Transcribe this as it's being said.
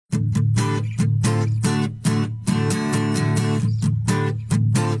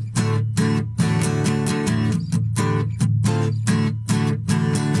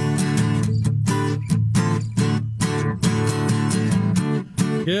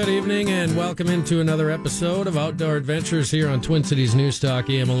Good evening and welcome into another episode of Outdoor Adventures here on Twin Cities News Talk,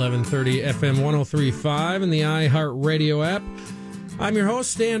 AM 1130, FM 103.5, and the iHeartRadio app. I'm your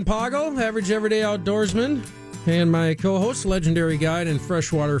host, Stan Poggle, average everyday outdoorsman, and my co-host, legendary guide and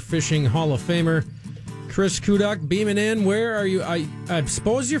freshwater fishing Hall of Famer, Chris Kudak, beaming in. Where are you? I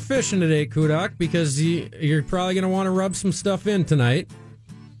suppose you're fishing today, Kudak, because you're probably going to want to rub some stuff in tonight.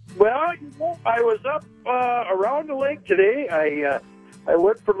 Well, I was up around the lake today. I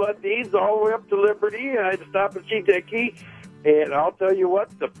went from Lundeens all the way up to Liberty. I had to stop and see Dickie. And I'll tell you what,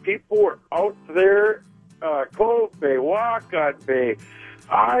 the people were out there, Cove Bay, Wacon Bay,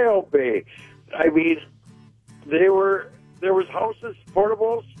 Isle Bay. I mean, there was houses,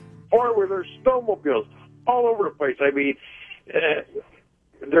 portables, four-wheelers, snowmobiles, all over the place. I mean,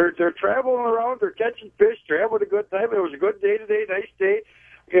 they're traveling around, they're catching fish, they're having a good time. It was a good day today, nice day,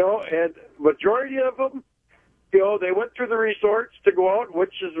 and majority of them, they went through the resorts to go out,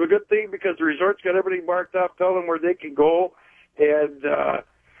 which is a good thing because the resorts got everything marked off, telling them where they can go, and,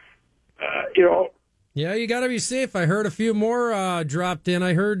 Yeah, you got to be safe. I heard a few more dropped in.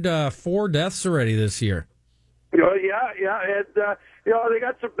 I heard 4 deaths already this year. And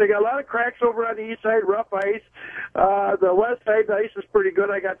they got a lot of cracks over on the east side, rough ice. The west side, the ice is pretty good.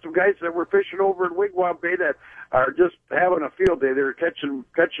 I got some guys that were fishing over in Wigwam Bay that are just having a field day. They're catching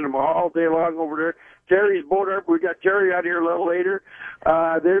them all day long over there. Terry's boat up. We got Terry out here a little later.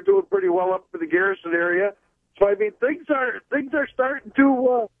 They're doing pretty well up in the Garrison area. So I mean, things are starting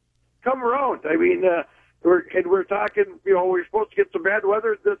to come around. I mean, we're talking. We're supposed to get some bad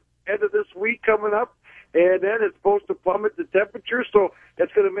weather at the end of this week coming up. And then it's supposed to plummet the temperature, so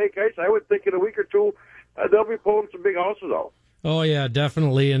it's going to make ice. I would think in a week or two, they'll be pulling some big houses out. Oh, yeah,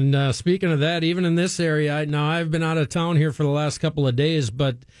 definitely. And speaking of that, even in this area, I've been out of town here for the last couple of days,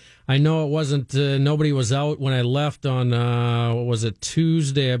 but I know it wasn't, nobody was out when I left on,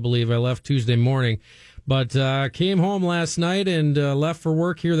 Tuesday, I believe. I left Tuesday morning. But came home last night and left for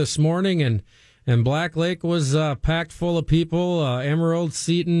work here this morning, and Black Lake was packed full of people. Emerald,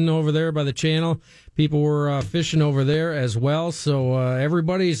 Seton over there by the channel. People were fishing over there as well. So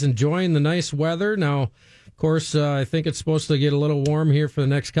everybody's enjoying the nice weather. Now, of course, I think it's supposed to get a little warm here for the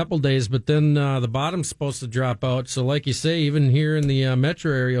next couple of days, but then the bottom's supposed to drop out. So like you say, even here in the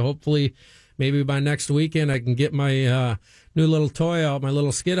metro area, hopefully maybe by next weekend I can get my new little toy out, my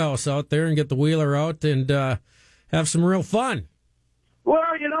little skid house out there and get the wheeler out and have some real fun. Well,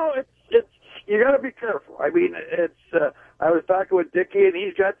 it's you got to be careful. I mean, I was talking with Dickie, and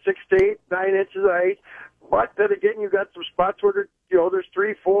he's got 6 to 8, 9 inches of ice. But then again, you've got some spots where there's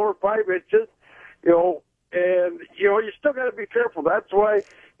 3, 4, 5 inches. And you still got to be careful. That's why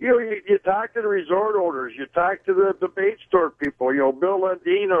you talk to the resort owners, you talk to the bait store people. Bill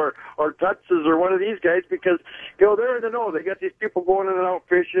Lundeen or Tutz's or one of these guys, because they're in the know. They got these people going in and out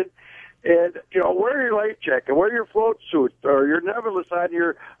fishing. And wear your life jacket, wear your float suit or your nebulous on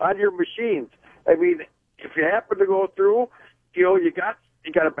your machines. I mean, if you happen to go through, you got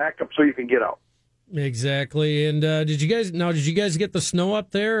a backup so you can get out. Exactly. And did you guys get the snow up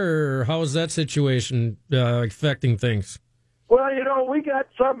there, or how is that situation affecting things? Well, we got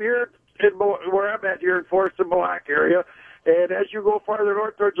some here where I'm at here in Forest and Mille Lacs area, and as you go farther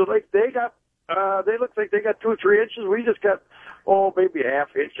north towards the lake, they look like they got 2 or 3 inches. We just got maybe a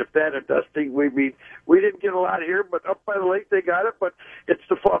half inch, if that, of dusting. We didn't get a lot here, but up by the lake they got it. But it's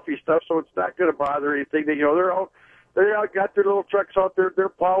the fluffy stuff, so it's not going to bother anything. They're out, got their little trucks out there. They're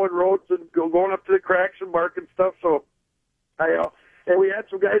plowing roads and going up to the cracks and marking stuff. So, and we had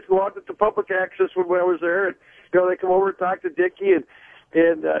some guys go out to public access when I was there, and they come over and talk to Dickie, and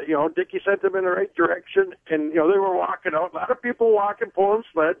Dickie sent them in the right direction, and they were walking out. A lot of people walking, pulling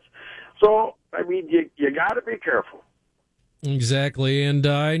sleds. So, I mean, you got to be careful. Exactly, and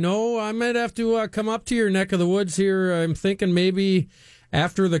I know I might have to come up to your neck of the woods here. I'm thinking maybe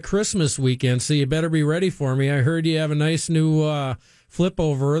after the Christmas weekend, so you better be ready for me. I heard you have a nice new flip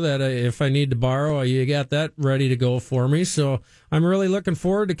over that if I need to borrow, you got that ready to go for me. So I'm really looking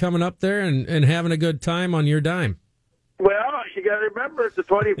forward to coming up there and having a good time on your dime. Well, you got to remember, it's the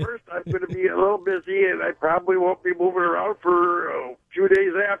 21st. I'm going to be a little busy, and I probably won't be moving around for a few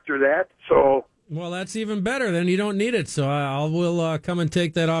days after that, so... Well, that's even better. Then you don't need it. So I will come and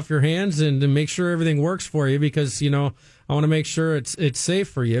take that off your hands and make sure everything works for you, because, I want to make sure it's safe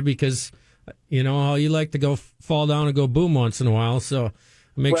for you, because, how you like to go fall down and go boom once in a while. So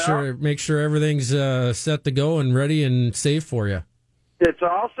make sure everything's set to go and ready and safe for you. It's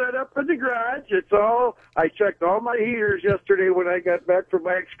all set up in the garage. I checked all my heaters yesterday when I got back from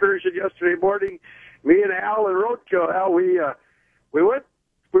my excursion yesterday morning. Me and Al and Roadkill. Al, we went.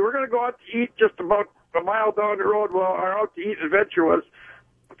 We were going to go out to eat just about a mile down the road. Well, our out to eat adventure was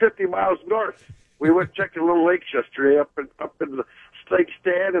 50 miles north. We went checking little lakes yesterday up in the Lake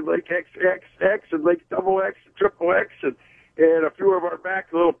Stan and Lake XXX and Lake Double X and Triple X and a few of our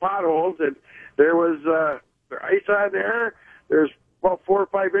back little potholes. And there was ice on there. There's about 4 or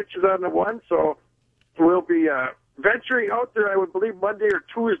 5 inches on the one. So we'll be venturing out there, I would believe, Monday or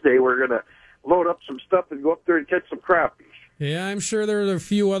Tuesday. We're going to load up some stuff and go up there and catch some crappies. Yeah, I'm sure there are a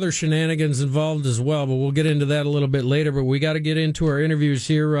few other shenanigans involved as well, but we'll get into that a little bit later. But we got to get into our interviews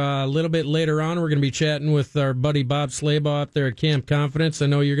here a little bit later on. We're going to be chatting with our buddy Bob Slabaugh up there at Camp Confidence. I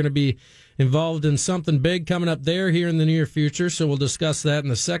know you're going to be involved in something big coming up there here in the near future, so we'll discuss that in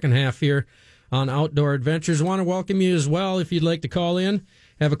the second half here on Outdoor Adventures. I want to welcome you as well if you'd like to call in,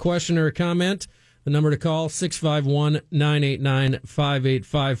 have a question or a comment. The number to call,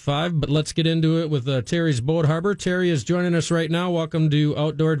 651-989-5855. But let's get into it with Terry's Boat Harbor. Terry is joining us right now. Welcome to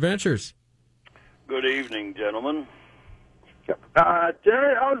Outdoor Adventures. Good evening, gentlemen.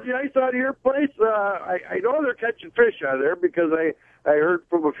 Terry, how's the ice out of your place? I know they're catching fish out of there because I heard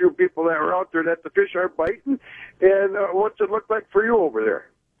from a few people that were out there that the fish aren't biting. And what's it look like for you over there?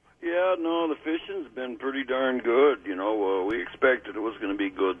 Yeah, no, the fishing's been pretty darn good. You know, we expected it was going to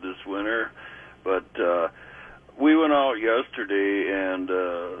be good this winter. But we went out yesterday and,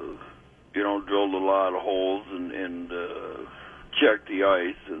 drilled a lot of holes and checked the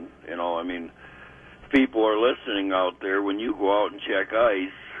ice. And, people are listening out there. When you go out and check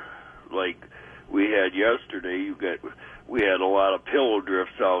ice, like we had yesterday, we had a lot of pillow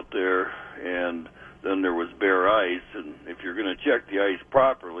drifts out there, and then there was bare ice. And if you're going to check the ice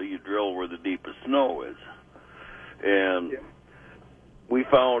properly, you drill where the deepest snow is. And... yeah. We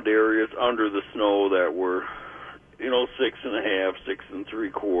found areas under the snow that were, 6.5, 6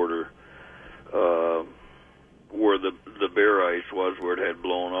 3/4, where the bare ice was, where it had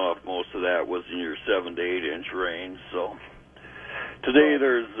blown off. Most of that was in your 7 to 8 inch range. So today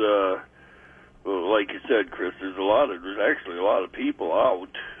there's, like you said, Chris, there's actually a lot of people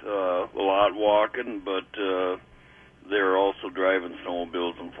out, a lot walking, but they're also driving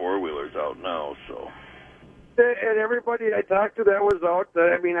snowmobiles and 4-wheelers out now. So. And everybody I talked to that was out.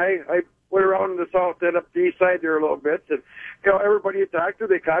 I went around the south end up the east side there a little bit, and everybody I talked to,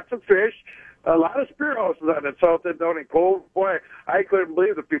 they caught some fish. A lot of spear houses on the south end down in Cove. Boy, I couldn't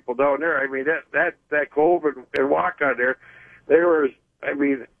believe the people down there. I mean, that Cove and walk on there,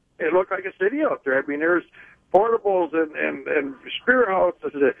 it looked like a city out there. I mean, there's portables and spear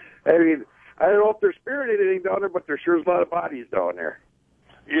houses. I mean, I don't know if they're spearing anything down there, but there sure is a lot of bodies down there.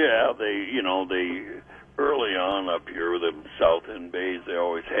 Yeah, they early on up here with the south end bays, they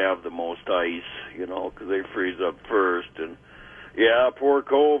always have the most ice, because they freeze up first. And, yeah, poor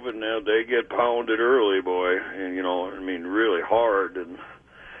Cove, and they get pounded early, boy, and, really hard. And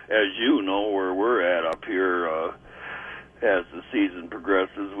as you know, where we're at up here, as the season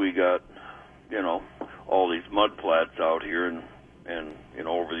progresses, we got, all these mud flats out here. And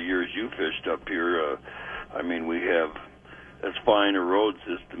over the years you fished up here, we have as fine a road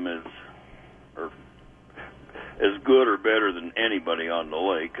system as good or better than anybody on the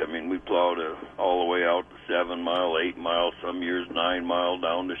lake. I mean, we plowed all the way out to 7 mile, 8 mile, some years 9 mile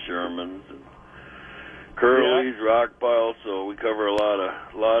down to Sherman's and Curly's, yeah. Rock Pile. So we cover a lot of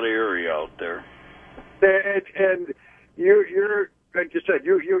area out there. And you're like you said,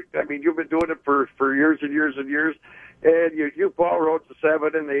 you've been doing it for years and years and years. And you plow roads to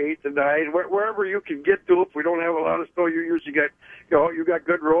 7 and the 8 and 9, wherever you can get to. If we don't have a lot of snow, you usually get, you got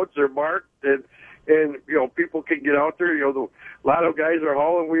good roads. They're marked, and people can get out there. A lot of guys are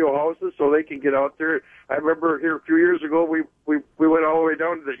hauling wheel houses, so they can get out there. I remember here a few years ago, we went all the way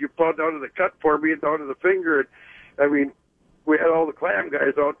down to you plowed down to the cut for me and down to the finger. And we had all the clam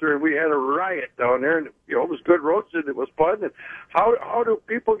guys out there, and we had a riot down there. And it was good roads, and it was fun. And how do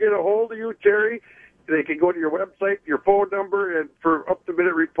people get a hold of you, Terry? They can go to your website, your phone number, and for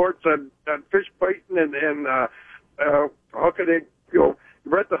up-to-minute reports on fish biting, and how can they,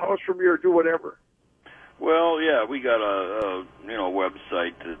 rent the house from you or do whatever? Well, yeah, we got a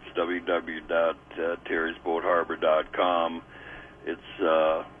website. It's www.terrysboatharbor.com. It's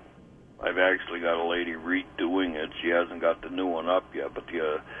I've actually got a lady redoing it. She hasn't got the new one up yet, but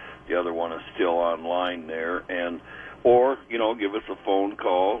the other one is still online there. Or give us a phone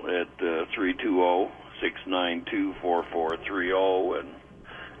call at 320-692-4430, and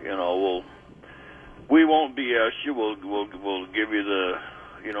we won't BS you. We'll give you the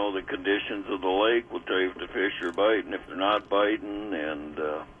conditions of the lake. We'll tell you if the fish are biting, if they're not biting, and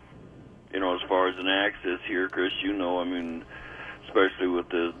as far as an access here, Chris, especially with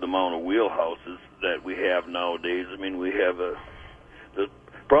the amount of wheelhouses that we have nowadays. We have the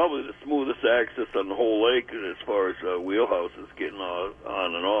probably the smoothest access on the whole lake as far as wheelhouses getting on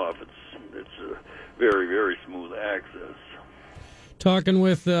and off. It's a very, very smooth access. Talking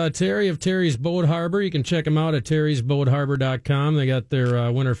with Terry of Terry's Boat Harbor. You can check them out at terrysboatharbor.com. They got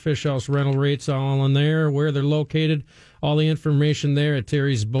their winter fish house rental rates all in there, where they're located, all the information there at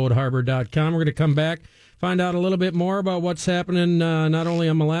terrysboatharbor.com. We're going to come back, find out a little bit more about what's happening not only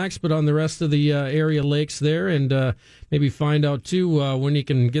on Mille Lacs, but on the rest of the area lakes there, and maybe find out, too, when you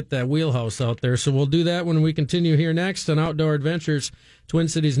can get that wheelhouse out there. So we'll do that when we continue here next on Outdoor Adventures, Twin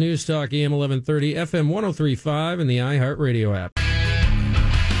Cities News Talk, AM 1130, FM 103.5, and the iHeartRadio app.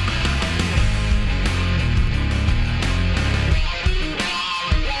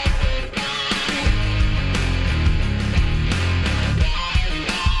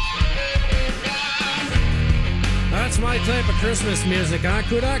 That's my type of Christmas music, huh,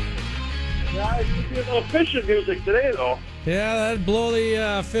 Kudak? Yeah, it should be a little fishing music today, though. Yeah, that'd blow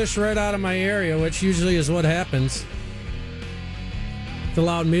the fish right out of my area, which usually is what happens. The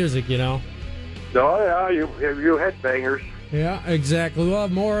loud music, you know. No, yeah, you headbangers. Yeah, exactly. We'll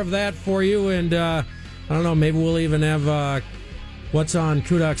have more of that for you, and I don't know, maybe we'll even have what's on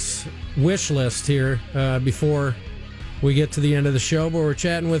Kudak's wish list here before we get to the end of the show. But we're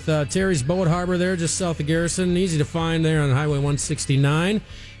chatting with Terry's Boat Harbor there, just south of Garrison. Easy to find there on Highway 169.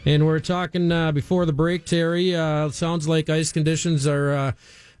 And we're talking before the break, Terry. Sounds like ice conditions are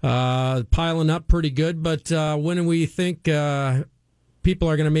piling up pretty good, but when do we think people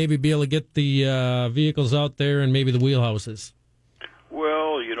are going to maybe be able to get the vehicles out there and maybe the wheelhouses?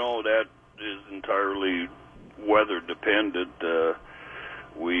 Well, you know, that is entirely weather dependent.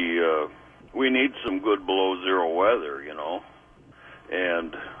 We need some good below zero weather, you know,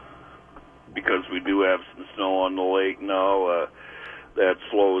 and because we do have some snow on the lake now, that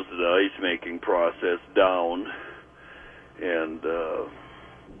slows the ice making process down, and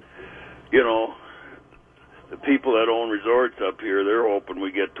you know, the people that own resorts up here, they're hoping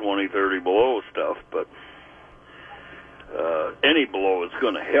we get 20, 30 below stuff, but any below is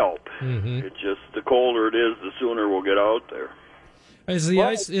going to help. Mm-hmm. It's just the colder it is, the sooner we'll get out there. Is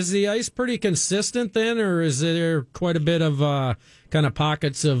the ice pretty consistent then, or is there quite a bit of kind of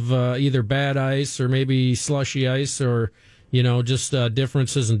pockets of either bad ice or maybe slushy ice, or you know, just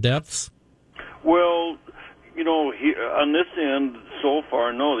differences in depths? Well, you know, on this end so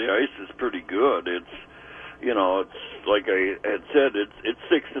far, no, the ice is pretty good. It's, you know, it's like I had said, it's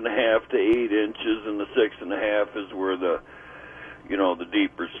 6.5 to 8 inches, and the 6.5 is where the, you know, the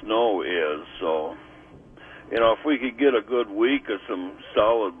deeper snow is. So, you know, if we could get a good week of some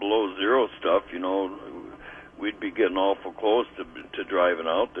solid below zero stuff, you know, we'd be getting awful close to driving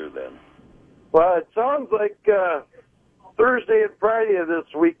out there then. Well, it sounds like Thursday and Friday of this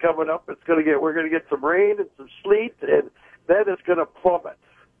week coming up, we're going to get some rain and some sleet, and then it's going to plummet.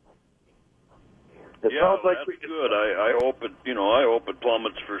 Sounds like that's good. I hope it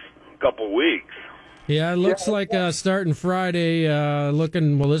plummets for a couple of weeks. Yeah, it looks like starting Friday,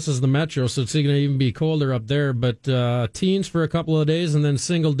 this is the metro, so it's going to even be colder up there, but teens for a couple of days and then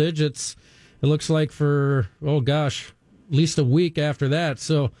single digits, it looks like for, at least a week after that.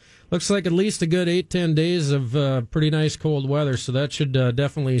 So looks like at least a good 8-10 days of pretty nice cold weather, so that should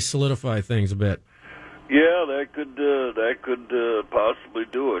definitely solidify things a bit. Yeah, that could possibly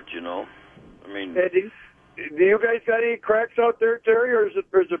do it, you know. I mean, do you guys got any cracks out there, Terry, or is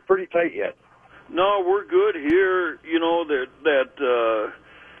it pretty tight yet? No, we're good here. You know, that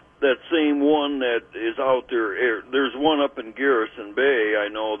same one that is out there. There's one up in Garrison Bay, I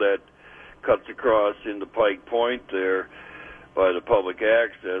know, that cuts across into Pike Point there by the public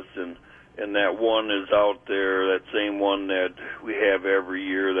access, and that one is out there, that same one that we have every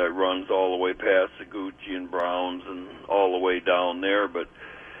year that runs all the way past Saguchi and Browns and all the way down there, but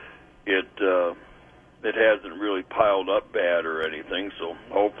it hasn't really piled up bad or anything, so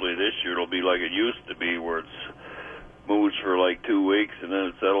hopefully this year it'll be like it used to be, where it's moves for like 2 weeks and then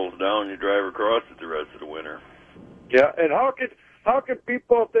it settles down and you drive across it the rest of the winter. Yeah, and how can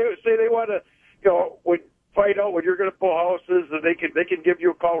people, if they say they want to, you know, find out when you're going to pull houses, and they can give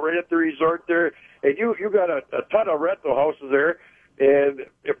you a call right at the resort there, and you got a ton of rental houses there, and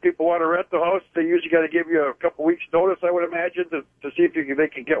if people want to rent the house, they usually got to give you a couple weeks notice, I would imagine, to see if they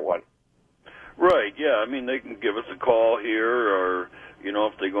can get one. Right, yeah. I mean, they can give us a call here, or, you know,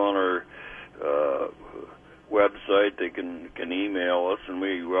 if they go on our website, they can email us, and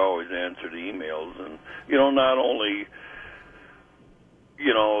we always answer the emails. And, you know, not only,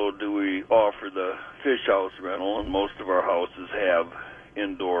 you know, do we offer the fish house rental, and most of our houses have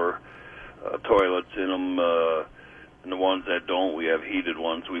indoor toilets in them, and the ones that don't, we have heated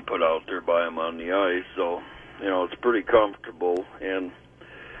ones we put out there by them on the ice. So, you know, it's pretty comfortable. And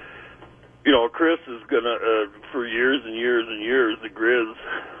Chris is gonna for years and years and years. The Grizz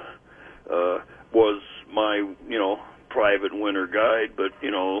was my private winter guide, but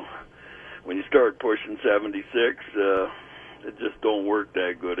when you start pushing 76, it just don't work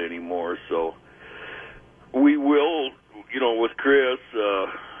that good anymore. So we will, with Chris,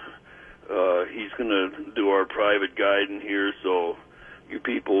 he's going to do our private guiding here. So you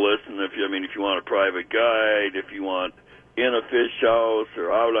people listen, if you want a private guide, if you want in a fish house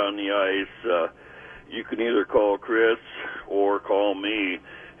or out on the ice, you can either call Chris or call me,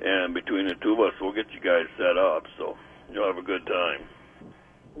 and between the two of us, we'll get you guys set up. So you'll have a good time.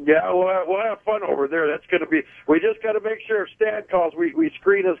 Yeah, we'll have fun over there. That's going to be. We just got to make sure if Stan calls, we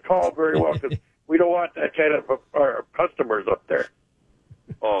screen his call very well, because we don't want that kind of our customers up there.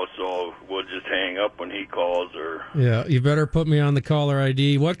 Oh, so we'll just hang up when he calls, or yeah, you better put me on the caller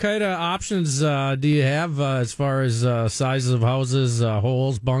ID. What kind of options do you have as far as sizes of houses,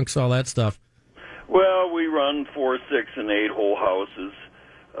 holes, bunks, all that stuff? Well, we run 4, 6, and 8 hole houses.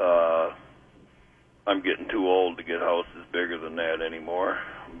 I'm getting too old to get houses bigger than that anymore.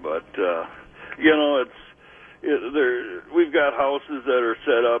 But we've got houses that are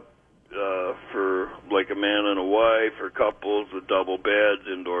set up for like a man and a wife, or couples with double beds,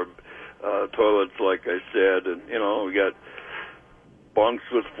 indoor toilets, like I said, and we got bunks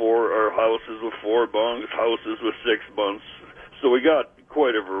with 4, or houses with 4 bunks, houses with 6 bunks. So we got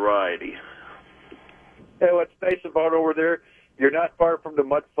quite a variety. And what's nice about over there, you're not far from the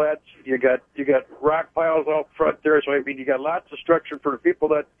mud flats. You got rock piles out front there, so you got lots of structure for the people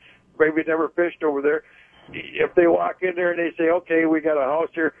that maybe never fished over there. If they walk in there and they say, "Okay, we got a house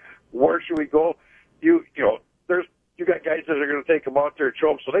here, where should we go?" You got guys that are going to take them out there and show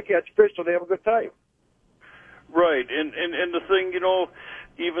them, so they catch fish, so they have a good time. Right, and the thing,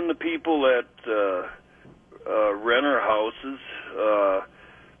 even the people that rent our houses,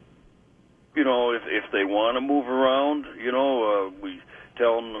 if they want to move around, we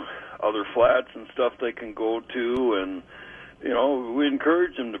tell them other flats and stuff they can go to, and we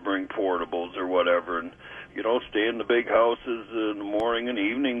encourage them to bring portables or whatever, and stay in the big houses in the morning and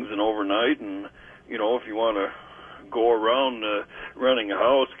evenings and overnight, and if you want to go around, renting a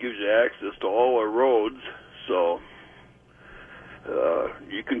house gives you access to all our roads, so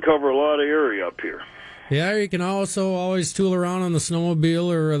you can cover a lot of area up here. Yeah, you can also always tool around on the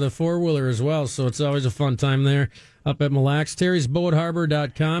snowmobile or the four-wheeler as well, so it's always a fun time there up at Mille Lacs.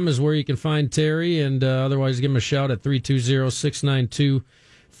 Terry'sBoatHarbor.com is where you can find Terry, and otherwise give him a shout at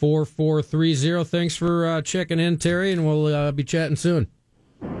 320-692-4430. Thanks for checking in, Terry, and we'll be chatting soon.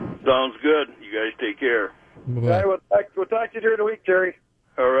 Sounds good. You guys take care. Bye-bye. We'll talk to you during the week, Terry.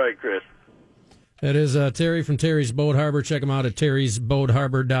 All right, Chris. That is Terry from Terry's Boat Harbor. Check him out at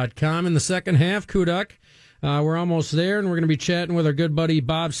terrysboatharbor.com. In the second half, Kudak, we're almost there, and we're going to be chatting with our good buddy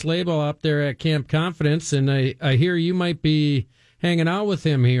Bob Slabel up there at Camp Confidence, and I hear you might be hanging out with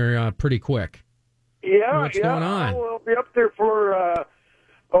him here pretty quick. Yeah, What's going on? We'll be up there for,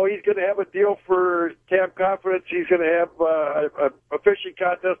 he's going to have a deal for Camp Confidence. He's going to have a fishing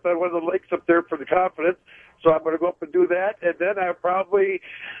contest on one of the lakes up there for the Confidence. So I'm going to go up and do that, and then I'll probably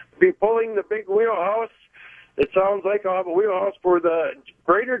be pulling the big wheelhouse. It sounds like I'll have a wheelhouse for the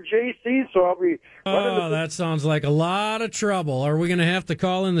greater JC, so I'll be... that sounds like a lot of trouble. Are we going to have to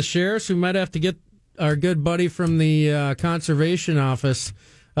call in the sheriffs? We might have to get our good buddy from the conservation office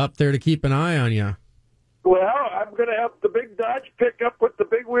up there to keep an eye on you. Well, I'm going to have the big Dodge pickup with the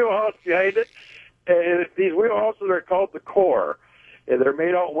big wheelhouse behind it, and these wheelhouses are called the Core. And they're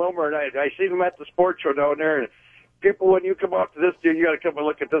made out in Wilmer, and I see them at the sports show down there. And people, when you come out to this dude, you got to come and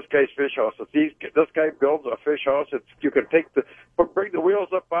look at this guy's fish house. This guy builds a fish house. You can bring the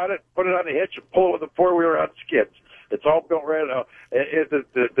wheels up on it, put it on the hitch, and pull it with a four-wheeler on skids. It's all built right now.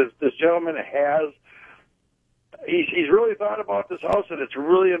 This gentleman he's really thought about this house, and it's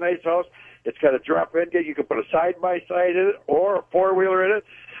really a nice house. It's got a drop end gate. You can put a side-by-side in it or a four-wheeler in it.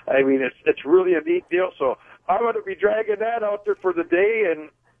 I mean, it's really a neat deal. So I'm going to be dragging that out there for the day and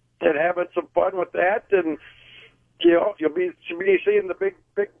having some fun with that. And, you'll be seeing the big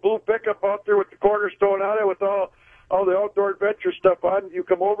blue pickup out there with the cornerstone on it with all the outdoor adventure stuff on. You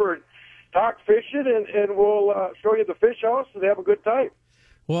come over and talk fishing, and we'll show you the fish house and have a good time.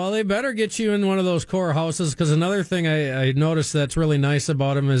 Well, they better get you in one of those Core houses, because another thing I noticed that's really nice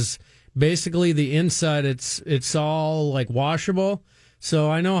about them is basically the inside. It's all like washable.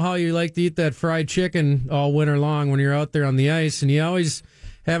 So I know how you like to eat that fried chicken all winter long when you're out there on the ice, and you always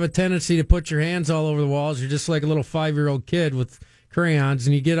have a tendency to put your hands all over the walls. You're just like a little 5-year-old kid with crayons,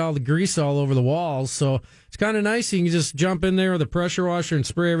 and you get all the grease all over the walls. So it's kind of nice. You can just jump in there with a pressure washer and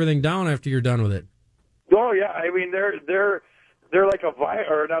spray everything down after you're done with it. Oh yeah, I mean they're they're like a vinyl,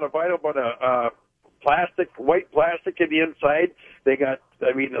 or not a vinyl, but a plastic, white plastic in the inside. They got,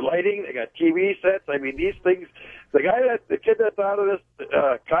 I mean, the lighting. They got TV sets. I mean, these things. The kid that thought of this,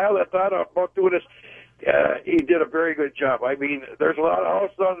 Kyle, that thought about doing this, he did a very good job. I mean, there's a lot of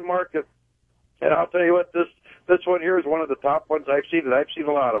houses on the market, and I'll tell you what, this one here is one of the top ones I've seen, and I've seen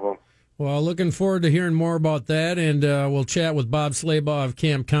a lot of them. Well, looking forward to hearing more about that, and we'll chat with Bob Slaybaugh of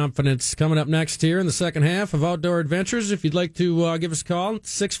Camp Confidence coming up next here in the second half of Outdoor Adventures. If you'd like to give us a call,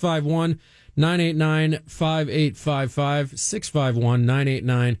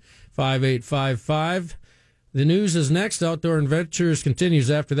 651-989-5855, 651-989-5855. The news is next. Outdoor Adventures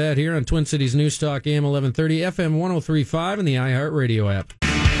continues after that here on Twin Cities News Talk, AM 1130, FM 103.5, and the iHeartRadio app.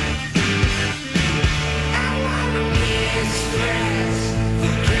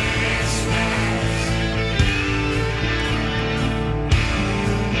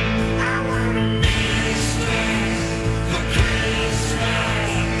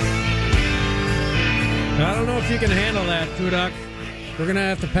 I don't know if you can handle that, Kudak. We're going to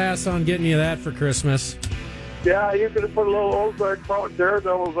have to pass on getting you that for Christmas. Yeah, you could have put a little Ozark Mountain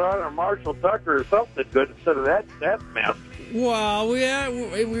Daredevils on, or Marshall Tucker or something good instead of that mess. Well, we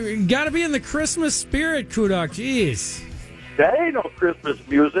got to be in the Christmas spirit, Kudak. Jeez. That ain't no Christmas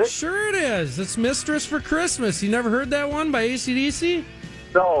music. Sure it is. It's Mistress for Christmas. You never heard that one by AC/DC?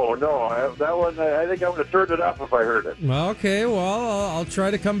 No. That one, I think I'm going to turn it off if I heard it. Well, okay. Well, I'll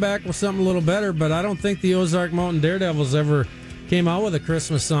try to come back with something a little better, but I don't think the Ozark Mountain Daredevils ever came out with a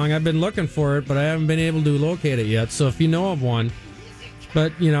Christmas song. I've been looking for it, but I haven't been able to locate it yet. So if you know of one.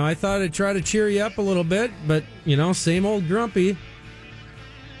 But, I thought I'd try to cheer you up a little bit, but, same old grumpy.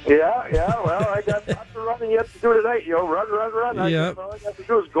 Yeah, well, I got lots of running yet to do tonight, Run. Yep. All I got to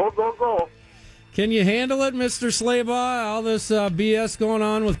do is go. Can you handle it, Mr. Slaybaugh? All this BS going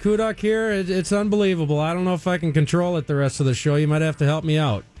on with Kudak here, it's unbelievable. I don't know if I can control it the rest of the show. You might have to help me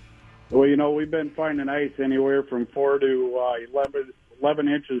out. Well, we've been finding ice anywhere from 4 to 11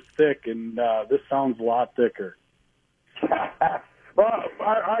 inches thick, and this sounds a lot thicker. Well,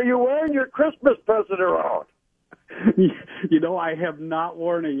 are you wearing your Christmas present around? I have not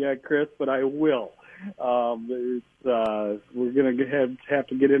worn it yet, Chris, but I will. We're going to have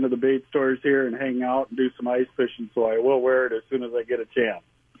to get into the bait stores here and hang out and do some ice fishing, so I will wear it as soon as I get a chance.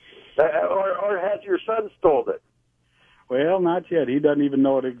 Or has your son stole it? Well, not yet. He doesn't even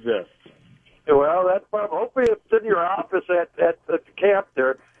know it exists. Well, that's probably, hopefully it's in your office at the camp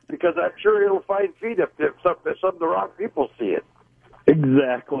there, because I'm sure it'll find feet if some of the wrong people see it.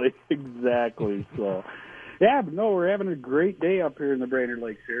 Exactly. So, yeah, but no, we're having a great day up here in the Brainerd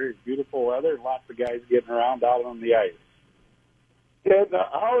Lakes here. It's beautiful weather, lots of guys getting around out on the ice. And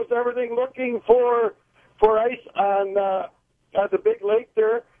how is everything looking for ice on the big lake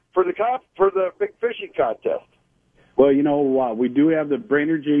there for the big fishing contest? Well, we do have the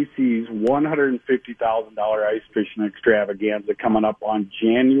Brainerd JC's $150,000 ice fishing extravaganza coming up on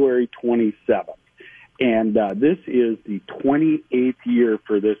January 27th. And this is the 28th year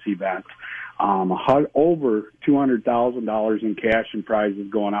for this event. Over $200,000 in cash and prizes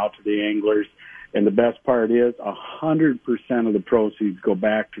going out to the anglers. And the best part is 100% of the proceeds go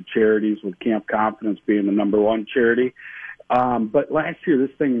back to charities, with Camp Confidence being the number one charity. But last year,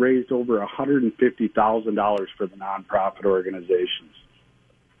 this thing raised over $150,000 for the nonprofit organizations.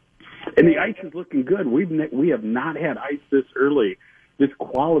 And the ice is looking good. We have not had ice this early, this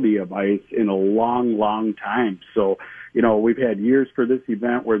quality of ice, in a long, long time. So, we've had years for this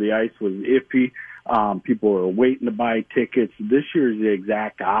event where the ice was iffy. People were waiting to buy tickets. This year is the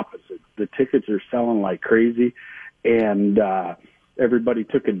exact opposite. The tickets are selling like crazy, and everybody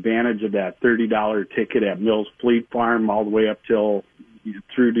took advantage of that $30 ticket at Mills Fleet Farm all the way up till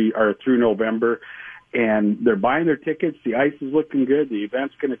through November. And they're buying their tickets. The ice is looking good. The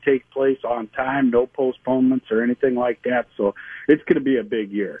event's going to take place on time, no postponements or anything like that. So it's going to be a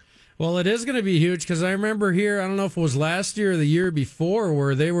big year. Well, it is going to be huge, because I remember here, I don't know if it was last year or the year before,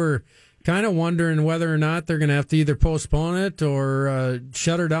 where they were kind of wondering whether or not they're going to have to either postpone it or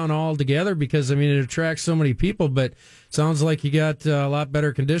shut her down altogether, because, it attracts so many people. But sounds like you got a lot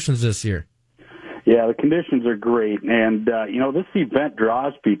better conditions this year. Yeah, the conditions are great. And, this event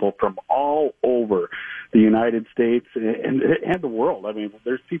draws people from all over the United States and the world.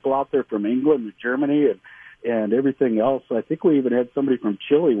 There's people out there from England and Germany and everything else. I think we even had somebody from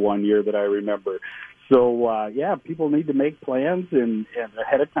Chile one year that I remember. So, people need to make plans and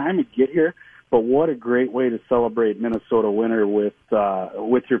ahead of time and get here. But what a great way to celebrate Minnesota winter with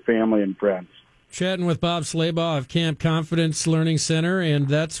your family and friends. Chatting with Bob Slaybaugh of Camp Confidence Learning Center, and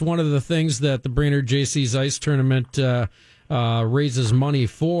that's one of the things that the Brainerd JC's Ice Tournament raises money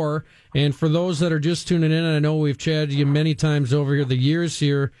for. And for those that are just tuning in, I know we've chatted you many times over the years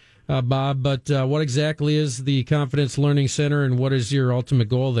here, Bob, but what exactly is the Confidence Learning Center, and what is your ultimate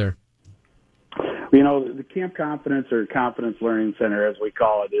goal there? You know, the Camp Confidence, or Confidence Learning Center, as we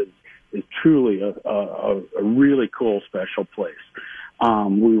call it, is truly a really cool, special place.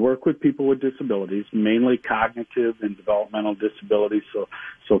 We work with people with disabilities, mainly cognitive and developmental disabilities, so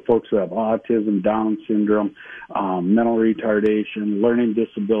folks who have autism, Down syndrome, mental retardation, learning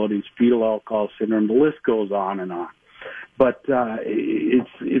disabilities, fetal alcohol syndrome. The list goes on and on. But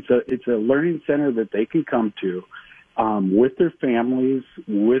it's a learning center that they can come to with their families,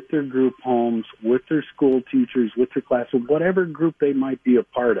 with their group homes, with their school teachers, with their class, whatever group they might be a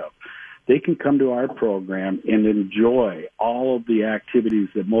part of. They can come to our program and enjoy all of the activities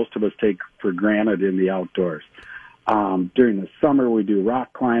that most of us take for granted in the outdoors. During the summer, we do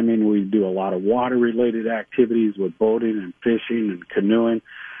rock climbing. We do a lot of water-related activities with boating and fishing and canoeing,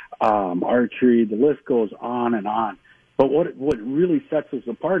 archery. The list goes on and on. But what really sets us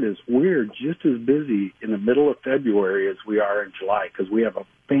apart is we're just as busy in the middle of February as we are in July, because we have a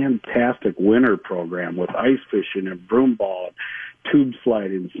fantastic winter program with ice fishing and broom ball, tube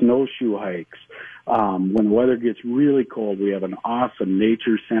sliding, snowshoe hikes. When the weather gets really cold, we have an awesome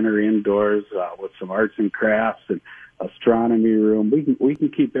nature center indoors with some arts and crafts and astronomy room. We can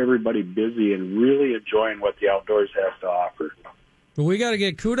keep everybody busy and really enjoying what the outdoors has to offer. But we got to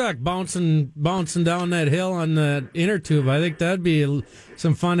get Kudak bouncing down that hill on the inner tube. I think that'd be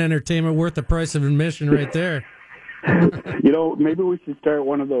some fun entertainment worth the price of admission right there. You know, maybe we should start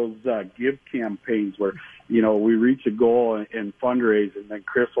one of those give campaigns where, you know, we reach a goal and fundraise, and then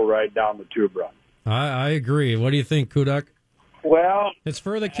Chris will ride down the tube run. I agree. What do you think, Kudak? Well, it's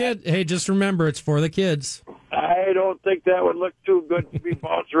for the kid. Hey, just remember, it's for the kids. I don't think that would look too good to be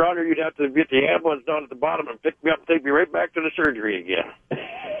bounced around, or you'd have to get the ambulance down at the bottom and pick me up and take me right back to the surgery again.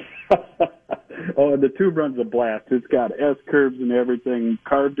 Oh, the tube run's a blast. It's got S-curves and everything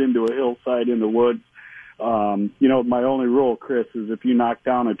carved into a hillside in the woods. You know, my only rule, Chris, is if you knock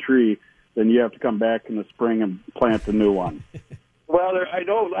down a tree, then you have to come back in the spring and plant a new one. Well, I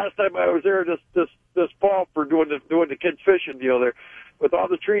know last time I was there this fall for doing the kids fishing deal there, with all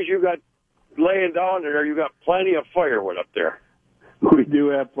the trees you got laying down there, you got plenty of firewood up there. We do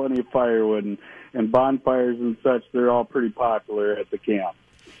have plenty of firewood and bonfires and such. They're all pretty popular at the camp.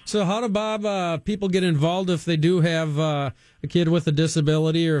 So how do, Bob, people get involved if they do have a kid with a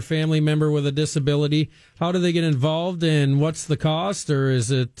disability or a family member with a disability? How do they get involved, and what's the cost, or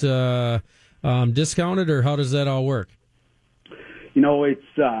is it discounted, or how does that all work? You know,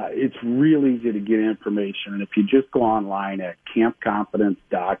 it's real easy to get information. And if you just go online at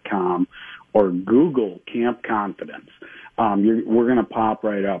campconfidence.com or Google Camp Confidence, we're going to pop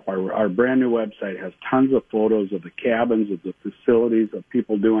right up. Our brand new website has tons of photos of the cabins, of the facilities, of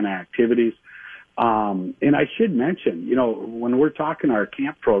people doing activities. And I should mention, you know, when we're talking our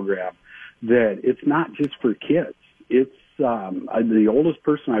camp program, that it's not just for kids. It's the oldest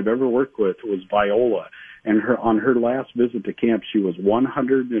person I've ever worked with was Viola. And on her last visit to camp, she was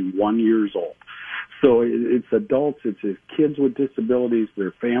 101 years old. So it's adults, it's kids with disabilities,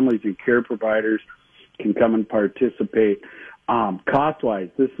 their families and care providers can come and participate. Cost-wise,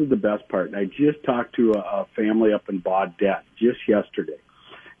 this is the best part. I just talked to a family up in Baudette just yesterday.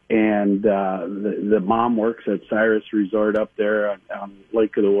 And the mom works at Cyrus Resort up there on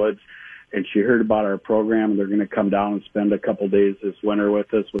Lake of the Woods. And she heard about our program, and they're going to come down and spend a couple days this winter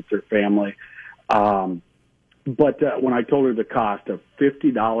with us, with their family. But when I told her the cost of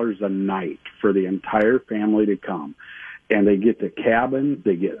 $50 a night for the entire family to come, and they get the cabin,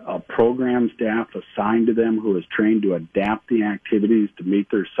 they get a program staff assigned to them who is trained to adapt the activities to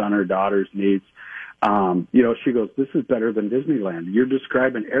meet their son or daughter's needs. You know, she goes, this is better than Disneyland. You're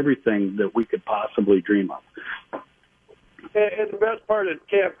describing everything that we could possibly dream of. And the best part of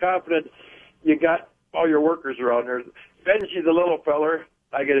Camp Confidence, you got all your workers around there. Benji, the little feller,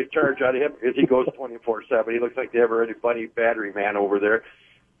 I get a charge out of him because he goes 24/7. He looks like the ever-ready funny battery man over there.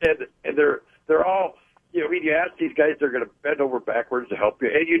 And they're all, you know, when you ask these guys, they're going to bend over backwards to help you.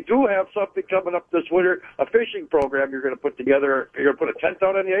 And you do have something coming up this winter, a fishing program you're going to put together. You're going to put a tent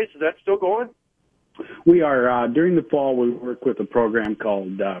out on the ice. Is that still going? We are. During the fall, we work with a program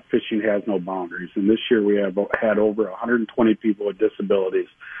called Fishing Has No Boundaries. And this year we have had over 120 people with disabilities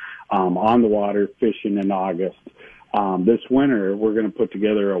on the water fishing in August. This winter, we're going to put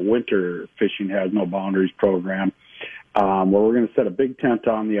together a winter Fishing Has No Boundaries program where we're going to set a big tent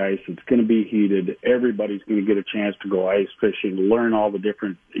on the ice. It's going to be heated. Everybody's going to get a chance to go ice fishing, learn all the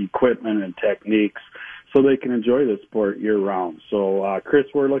different equipment and techniques so they can enjoy the sport year-round. So, Chris,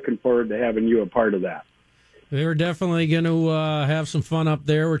 we're looking forward to having you a part of that. We're definitely going to have some fun up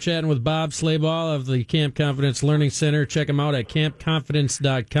there. We're chatting with Bob Slabaugh of the Camp Confidence Learning Center. Check him out at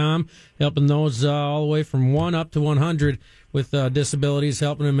campconfidence.com, helping those all the way from 1 up to 100 with disabilities,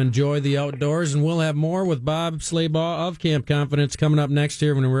 helping them enjoy the outdoors. And we'll have more with Bob Slabaugh of Camp Confidence coming up next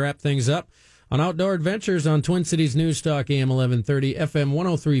year when we wrap things up on Outdoor Adventures on Twin Cities News Talk, AM 1130, FM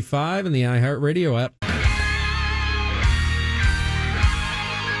 103.5, and the iHeartRadio app.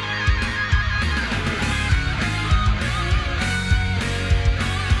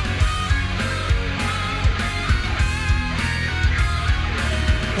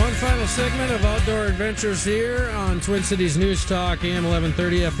 Final segment of Outdoor Adventures here on Twin Cities News Talk, AM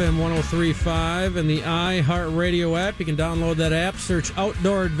 1130, FM 103.5, and the iHeartRadio app. You can download that app, search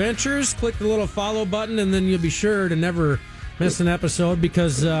Outdoor Adventures, click the little follow button, and then you'll be sure to never miss an episode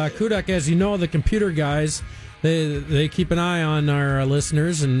because Kudak, as you know, the computer guys, they keep an eye on our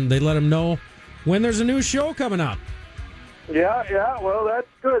listeners, and they let them know when there's a new show coming up. Yeah, well, that's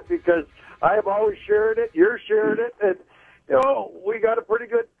good because I've always shared it, you're sharing it, and, we got a pretty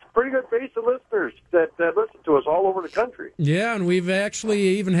good base of listeners that listen to us all over the country. Yeah, and we've actually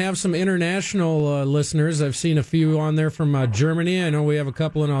even have some international listeners. I've seen a few on there from Germany. I know we have a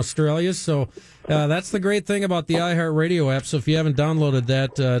couple in Australia. So that's the great thing about the iHeartRadio app. So if you haven't downloaded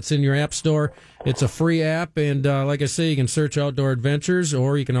that, it's in your app store. It's a free app, and like I say, you can search Outdoor Adventures,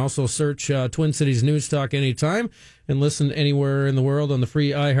 or you can also search Twin Cities News Talk anytime and listen anywhere in the world on the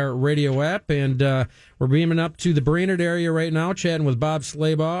free iHeartRadio app. And we're beaming up to the Brainerd area right now, chatting with Bob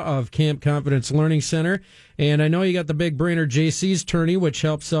Slabaugh of Camp Confidence Learning Center. And I know you got the big Brainerd JC's tourney, which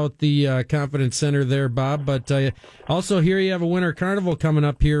helps out the Confidence Center there, Bob. But I also hear you have a winter carnival coming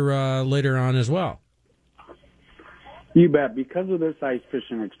up here later on as well. You bet. Because of this ice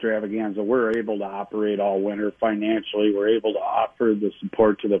fishing extravaganza, we're able to operate all winter financially. We're able to offer the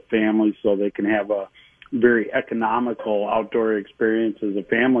support to the families so they can have a very economical outdoor experience as a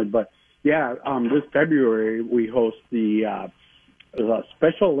family. But, yeah, this February we host the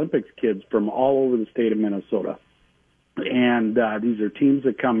Special Olympics kids from all over the state of Minnesota. And these are teams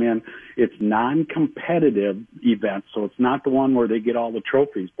that come in. It's non-competitive events, so it's not the one where they get all the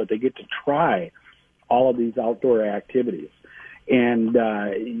trophies, but they get to try all of these outdoor activities. And,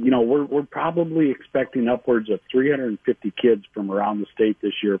 we're probably expecting upwards of 350 kids from around the state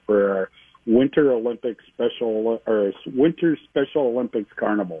this year for our Winter Special Olympics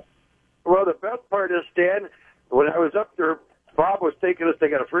Carnival. Well, the best part is, Stan, when I was up there, Bob was taking us, they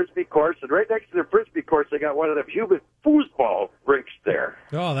got a Frisbee course, and right next to the Frisbee course, they got one of the human foosball rinks there.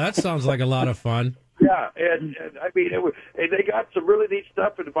 Oh, that sounds like a lot of fun. Yeah, and I mean, they got some really neat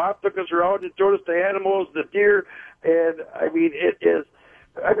stuff, and Bob took us around and showed us the animals, the deer, and I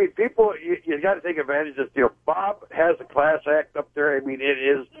mean, people, you got to take advantage of this deal. Bob has a class act up there. I mean,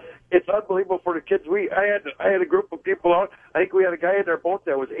 it's unbelievable for the kids. I had a group of people out. I think we had a guy in their boat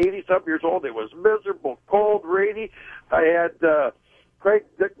that was 80-something years old. It was miserable, cold, rainy. I had Craig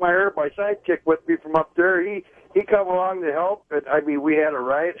Dickmeyer, my sidekick, with me from up there. He come along to help, and I mean, we had a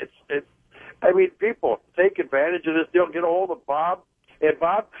riot. People take advantage of this deal. Get a hold of Bob. And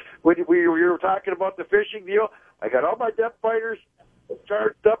Bob, when we were talking about the fishing deal, I got all my depth fighters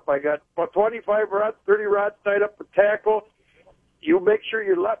charged up. I got about 25 rods, 30 rods tied up with tackle. You make sure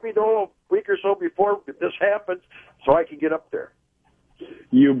you let me know a week or so before this happens so I can get up there.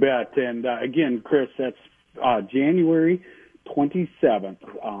 You bet. And again, Chris, that's January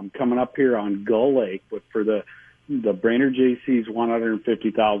 27th, coming up here on Gull Lake, but for the Brainerd JC's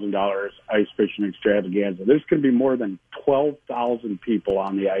 $150,000 ice fishing extravaganza. There's going to be more than 12,000 people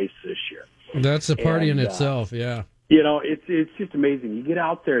on the ice this year. That's a party in itself, yeah. It's just amazing. You get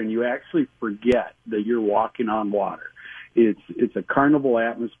out there and you actually forget that you're walking on water. It's a carnival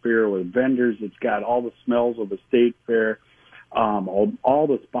atmosphere with vendors. It's got all the smells of the state fair. All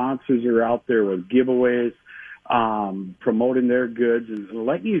the sponsors are out there with giveaways, promoting their goods and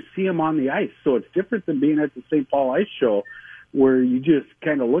letting you see them on the ice. So it's different than being at the St. Paul Ice Show where you just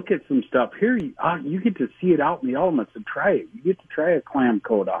kind of look at some stuff. Here, you get to see it out in the elements and try it. You get to try a clam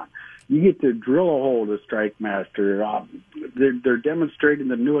coat on. You get to drill a hole to Strike Master. They're demonstrating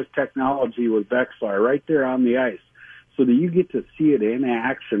the newest technology with Vexilar right there on the ice so that you get to see it in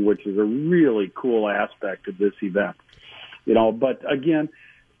action, which is a really cool aspect of this event. But again,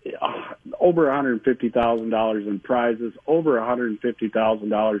 over $150,000 in prizes, over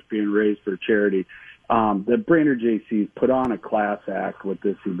 $150,000 being raised for charity. The Brainerd JCs put on a class act with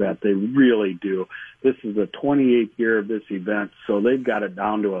this event. They really do. This is the 28th year of this event, so they've got it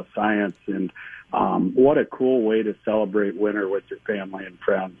down to a science. And what a cool way to celebrate winter with your family and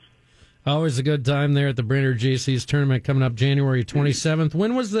friends. Always a good time there at the Brainerd JC's tournament coming up January 27th.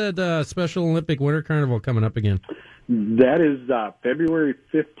 When was that Special Olympic Winter Carnival coming up again? That is February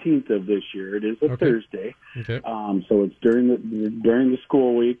 15th of this year. It is a Thursday. Okay. So it's during the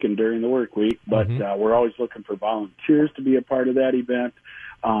school week and during the work week, but we're always looking for volunteers to be a part of that event.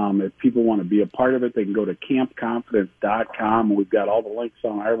 If people want to be a part of it, they can go to campconfidence.com. We've got all the links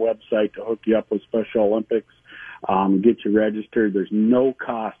on our website to hook you up with Special Olympics, get you registered. There's no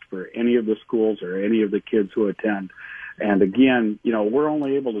cost for any of the schools or any of the kids who attend. And again, we're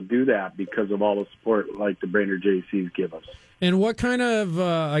only able to do that because of all the support like the Brainerd JCs give us. And what kind of,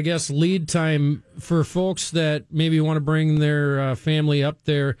 lead time for folks that maybe want to bring their family up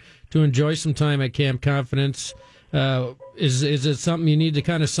there to enjoy some time at Camp Confidence? Is it something you need to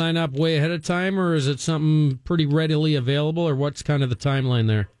kind of sign up way ahead of time, or is it something pretty readily available, or what's kind of the timeline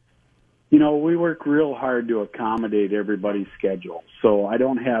there? We work real hard to accommodate everybody's schedule. So I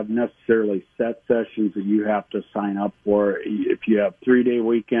don't have necessarily set sessions that you have to sign up for. If you have 3-day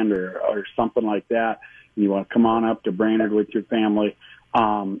weekend or something like that, and you want to come on up to Brainerd with your family,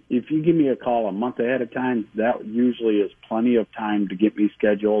 if you give me a call a month ahead of time, that usually is plenty of time to get me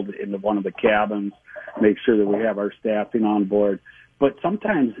scheduled into one of the cabins, make sure that we have our staffing on board. But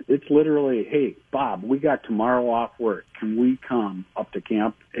sometimes it's literally, hey, Bob, we got tomorrow off work. Can we come up to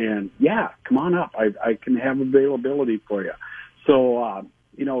camp? And, yeah, come on up. I can have availability for you. So,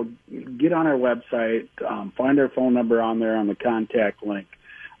 get on our website, find our phone number on there on the contact link.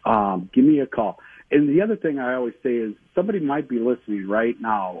 Give me a call. And the other thing I always say is somebody might be listening right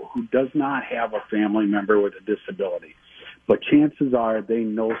now who does not have a family member with a disability, but chances are they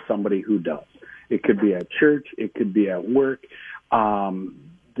know somebody who does. It could be at church. It could be at work.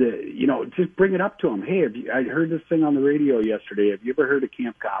 Just bring it up to them. Hey, I heard this thing on the radio yesterday. Have you ever heard of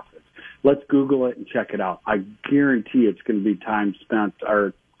Camp Confidence? Let's Google it and check it out. I guarantee it's going to be time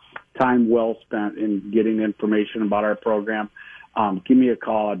well spent in getting information about our program. Give me a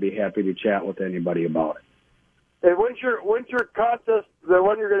call. I'd be happy to chat with anybody about it. Hey, when's your contest, the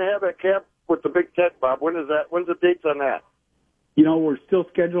one you're going to have at camp with the big tent, Bob? When is that? When's the dates on that? We're still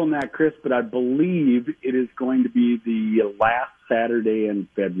scheduling that, Chris, but I believe it is going to be the last Saturday in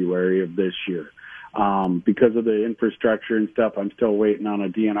February of this year. Because of the infrastructure and stuff, I'm still waiting on a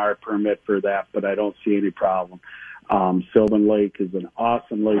DNR permit for that, but I don't see any problem. Sylvan Lake is an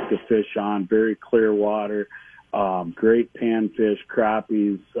awesome lake to fish on, very clear water, great panfish,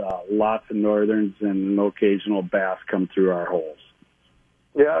 crappies, lots of northerns, and an occasional bass come through our holes.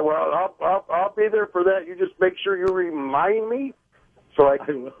 Yeah, well, I'll be there for that. You just make sure you remind me, so I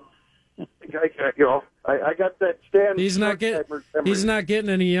can. I got that stand. He's not getting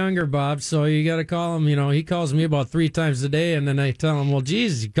any younger, Bob. So you got to call him. He calls me about 3 times a day, and then I tell him, "Well,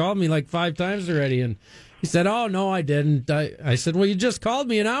 geez, you called me like 5 times already." And he said, "Oh no, I didn't." I said, "Well, you just called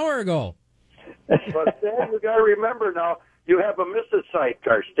me an hour ago." But Stan, you got to remember now, you have a Mrs.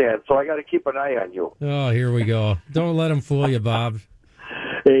 Sidecar, Stan, so I got to keep an eye on you. Oh, here we go. Don't let him fool you, Bob.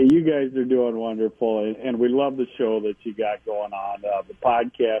 Hey, you guys are doing wonderful, and we love the show that you got going on. The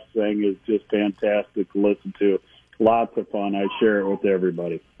podcast thing is just fantastic to listen to. Lots of fun. I share it with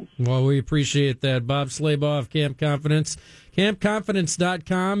everybody. Well, we appreciate that. Bob Slaybaugh of Camp Confidence.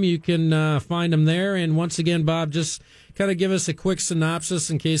 CampConfidence.com. You can find them there. And once again, Bob, just kind of give us a quick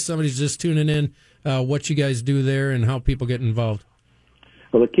synopsis in case somebody's just tuning in, what you guys do there and how people get involved.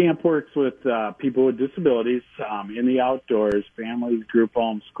 Well, the camp works with people with disabilities in the outdoors, families, group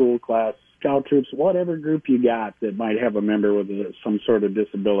homes, school class, scout troops, whatever group you got that might have a member with some sort of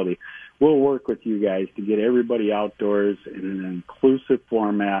disability. We'll work with you guys to get everybody outdoors in an inclusive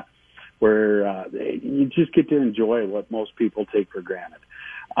format where you just get to enjoy what most people take for granted.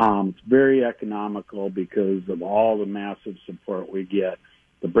 It's very economical because of all the massive support we get.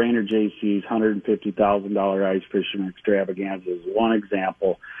 The Brainerd JC's $150,000 ice fishing extravaganza is one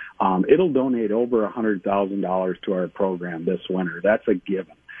example. It'll donate over $100,000 to our program this winter. That's a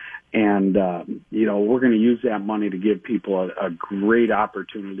given. And, we're going to use that money to give people a great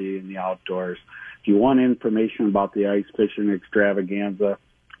opportunity in the outdoors. If you want information about the ice fishing extravaganza,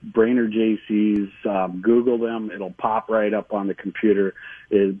 Brainerd JC's, Google them. It'll pop right up on the computer.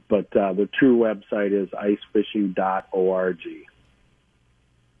 But the true website is icefishing.org.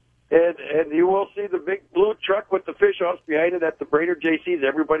 And you will see the big blue truck with the fish house behind it at the Brainerd JC's.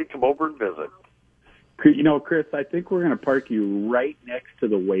 Everybody come over and visit. Chris, I think we're going to park you right next to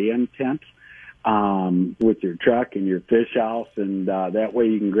the weigh-in tent with your truck and your fish house, and that way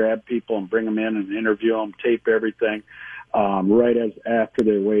you can grab people and bring them in and interview them, tape everything right after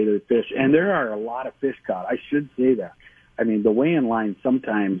they weigh their fish. And there are a lot of fish caught. I should say that. I mean, the weigh-in line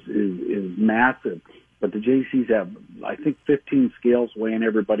sometimes is massive. but the JCs have, I think, 15 scales weighing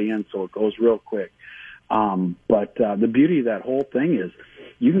everybody in, so it goes real quick. But the beauty of that whole thing is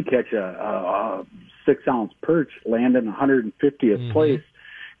you can catch a 6-ounce perch, land in 150th place,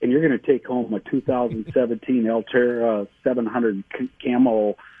 and you're going to take home a 2017 Alterra 700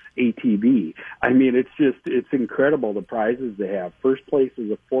 Camo ATV. I mean, it's incredible the prizes they have. First place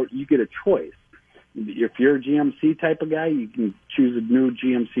is you get a choice. If you're a GMC type of guy, you can choose a new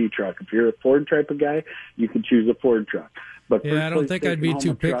GMC truck. If you're a Ford type of guy, you can choose a Ford truck. But yeah, I don't think I'd be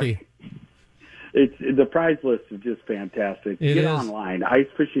too picky. It's the prize list is just fantastic. Get online,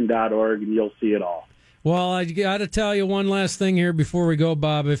 icefishing.org, and you'll see it all. Well, I got to tell you one last thing here before we go,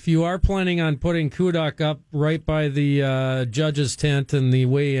 Bob. If you are planning on putting Kudak up right by the judge's tent and the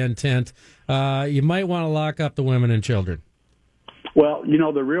weigh-in tent, you might want to lock up the women and children. Well,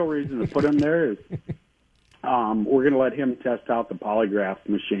 the real reason to put him there is we're going to let him test out the polygraph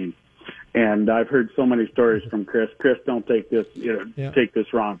machine. And I've heard so many stories from Chris. Chris, don't take this take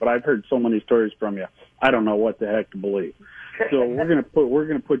this wrong, but I've heard so many stories from you. I don't know what the heck to believe. So we're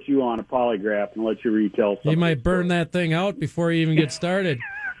gonna put you on a polygraph and let you retell something. You might burn that thing out before you even get started.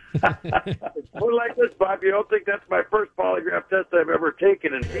 Well, like this, Bob, you don't think that's my first polygraph test I've ever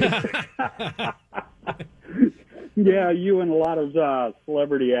taken in Phoenix? Yeah, you and a lot of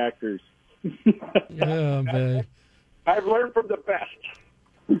celebrity actors. Oh, man. I've learned from the best.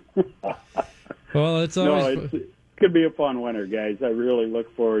 Well, it's always... it could be a fun winter, guys. I really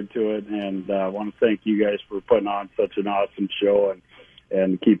look forward to it, and I want to thank you guys for putting on such an awesome show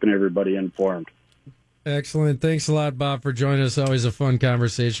and keeping everybody informed. Excellent. Thanks a lot, Bob, for joining us. Always a fun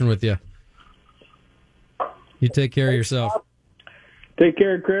conversation with you. You take care of yourself. Take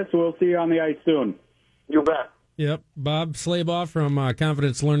care, Chris. We'll see you on the ice soon. You bet. Yep. Bob Slabaugh from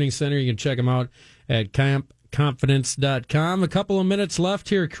Confidence Learning Center. You can check him out at campconfidence.com. A couple of minutes left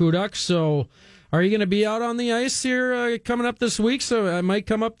here, Kudak. So are you going to be out on the ice here coming up this week? So I might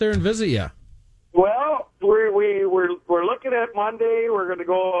come up there and visit you. Well, we're looking at Monday. We're going to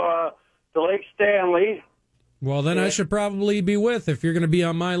go to Lake Stanley. Well, then I should probably be with if you're going to be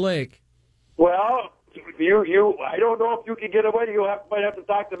on my lake. Well, I don't know if you can get away. Might have to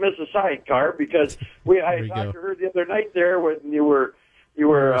talk to Mrs. Sidecar because I talked to her the other night there when you were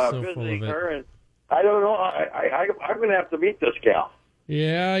so visiting her, and I don't know. I'm going to have to meet this gal.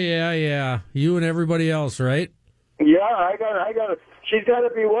 Yeah. You and everybody else, right? Yeah, I got. She's got to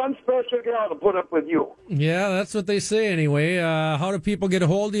be one special gal to put up with you. Yeah, that's what they say anyway. How do people get a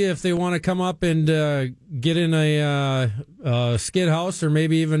hold of you if they want to come up and get in a skid house or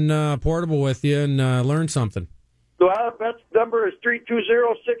maybe even portable with you and learn something? Well, that number is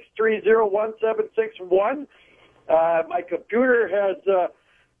 320-630-1761. My computer has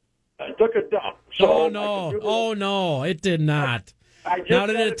took a dump. So no, it did not. Now,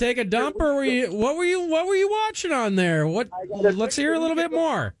 did it take a dump, or what were you watching on there? Let's hear a little bit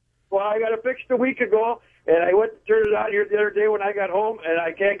more. Well, I got it fixed a week ago, and I went to turn it on here the other day when I got home, and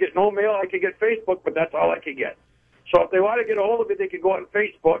I can't get no mail. I can get Facebook, but that's all I can get. So if they want to get a hold of me, they can go on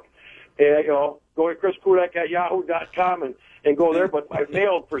Facebook, and go to chriskudak@yahoo.com and go there. But my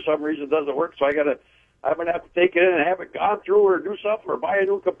mail, for some reason, doesn't work, so I'm going to have to take it in and have it gone through or do something or buy a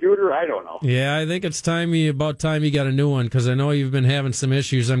new computer. I don't know. Yeah, I think it's about time you got a new one because I know you've been having some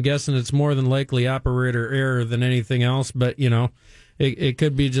issues. I'm guessing it's more than likely operator error than anything else, but, it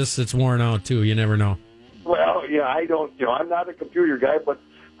could be just it's worn out, too. You never know. Well, yeah, I don't, I'm not a computer guy, but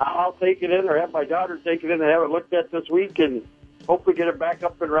I'll take it in or have my daughter take it in and have it looked at this week and hopefully get it back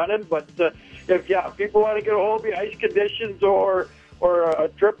up and running. But, if people want to get a hold of me, ice conditions or a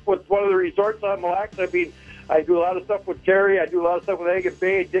trip with one of the resorts on Mille Lacs. I mean, I do a lot of stuff with Terry. I do a lot of stuff with Agate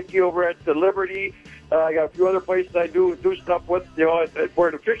Bay, Dickie over at the Liberty. I got a few other places I do stuff with,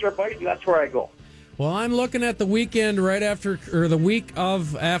 where the fish are biting, that's where I go. Well, I'm looking at the weekend the week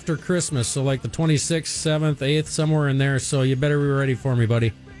of after Christmas, so like the 26th, 7th, 8th, somewhere in there, so you better be ready for me,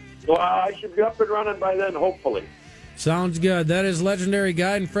 buddy. Well, I should be up and running by then, hopefully. Sounds good. That is legendary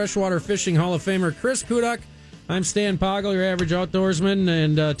guide and freshwater fishing Hall of Famer Chris Kudak. I'm Stan Poggle, your average outdoorsman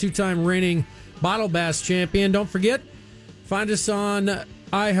and two-time reigning bottle bass champion. Don't forget, find us on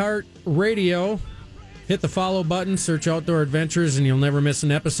iHeartRadio. Hit the follow button, search Outdoor Adventures, and you'll never miss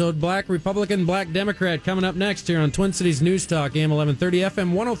an episode. Black Republican, Black Democrat coming up next here on Twin Cities News Talk, AM 1130,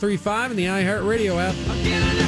 FM 103.5, and the iHeartRadio app.